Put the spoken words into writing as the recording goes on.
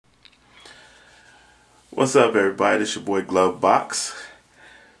What's up, everybody? This your boy Glovebox.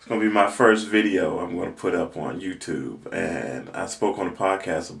 It's gonna be my first video I'm gonna put up on YouTube, and I spoke on a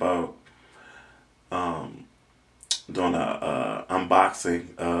podcast about doing a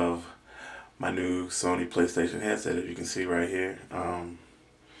unboxing of my new Sony PlayStation headset, as you can see right here.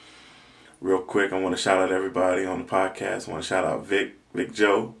 Real quick, I want to shout out everybody on the podcast. I want to shout out Vic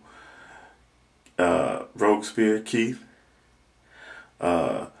Joe, Rogue Spear, Keith,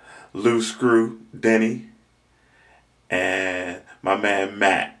 Lou Screw, Denny, and my man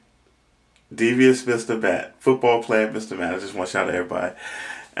Matt, Devious Mr. Matt, football player Mr. Matt. I just want to shout out everybody.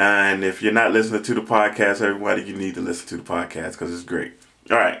 And if you're not listening to the podcast, everybody, you need to listen to the podcast because it's great.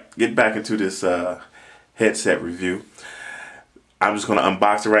 All right, get back into this headset review. I'm just going to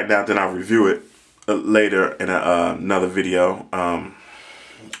unbox it right now, then I'll review it later in another video. All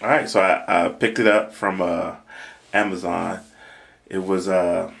right, so I picked it up from Amazon. It was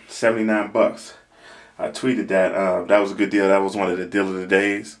 79 bucks. I tweeted that that was a good deal. That was one of the deal of the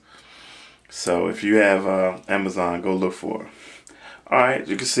days. So if you have Amazon, go look for it. All right,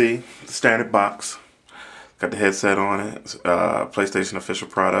 you can see the standard box. Got the headset on it. It's, PlayStation official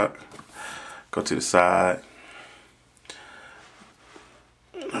product. Go to the side.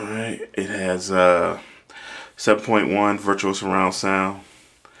 All right, it has 7.1 virtual surround sound.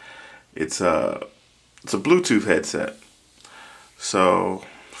 It's a Bluetooth headset. So,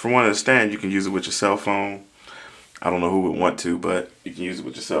 from what I understand, you can use it with your cell phone. I don't know who would want to, but you can use it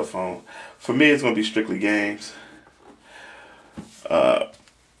with your cell phone. For me, it's going to be strictly games. All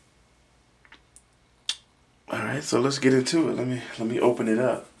right, so let's get into it. Let me open it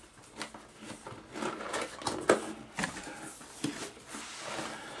up.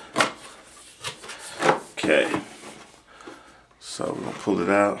 Okay. So we're gonna pull it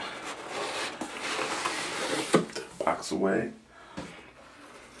out. Put the box away.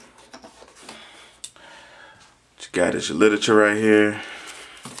 What you got is your literature right here.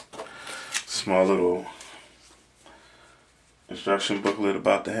 Small little instruction booklet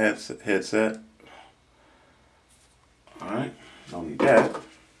about the headset. Alright, don't need that.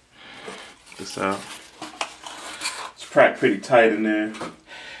 This out. It's packed pretty tight in there.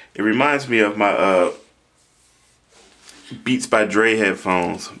 It reminds me of my Beats by Dre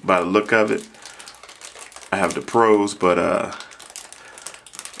headphones by the look of it. I have the Pros, but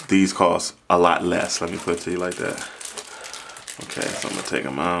these cost a lot less. Let me put it to you like that. Okay, so I'm gonna take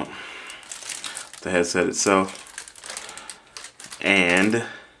them out. The headset itself. And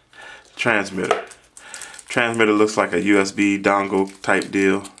transmitter. Transmitter looks like a USB dongle type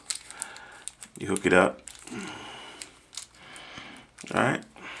deal. You hook it up. Alright.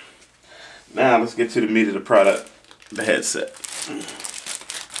 Now let's get to the meat of the product, the headset.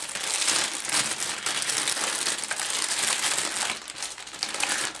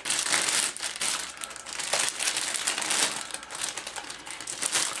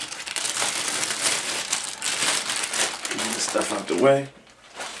 Get this stuff out the way.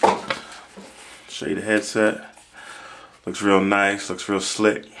 Show you the headset. Looks real nice, looks real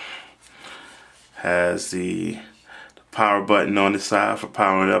slick. Has the power button on the side for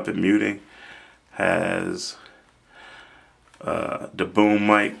powering up and muting. Has the boom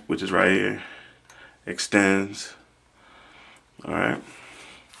mic, which is right here. Extends. Alright.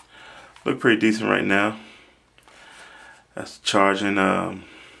 Look pretty decent right now. That's charging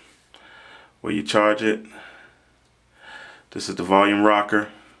where you charge it. This is the volume rocker.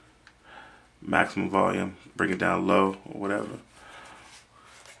 Maximum volume, bring it down low or whatever.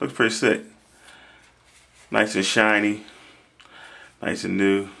 Looks pretty sick. Nice and shiny, nice and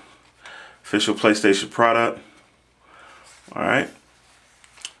new. Official PlayStation product. Alright,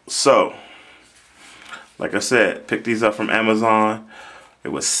 so like I said, pick these up from Amazon. It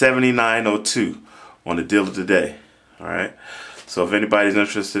was $79.02 on the deal of the day. Alright, so if anybody's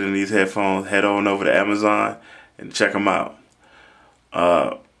interested in these headphones, head on over to Amazon and check them out.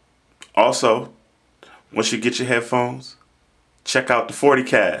 Also, once you get your headphones, check out the 40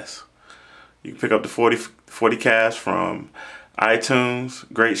 Cast. You can pick up the 40 Cast from iTunes.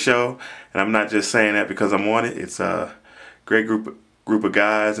 Great show. And I'm not just saying that because I'm on it. It's a great group of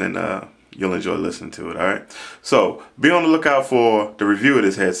guys, and you'll enjoy listening to it. All right. So be on the lookout for the review of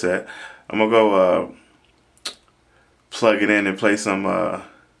this headset. I'm gonna go plug it in and play some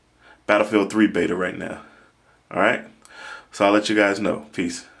Battlefield 3 beta right now. All right. So I'll let you guys know.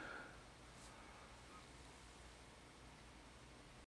 Peace.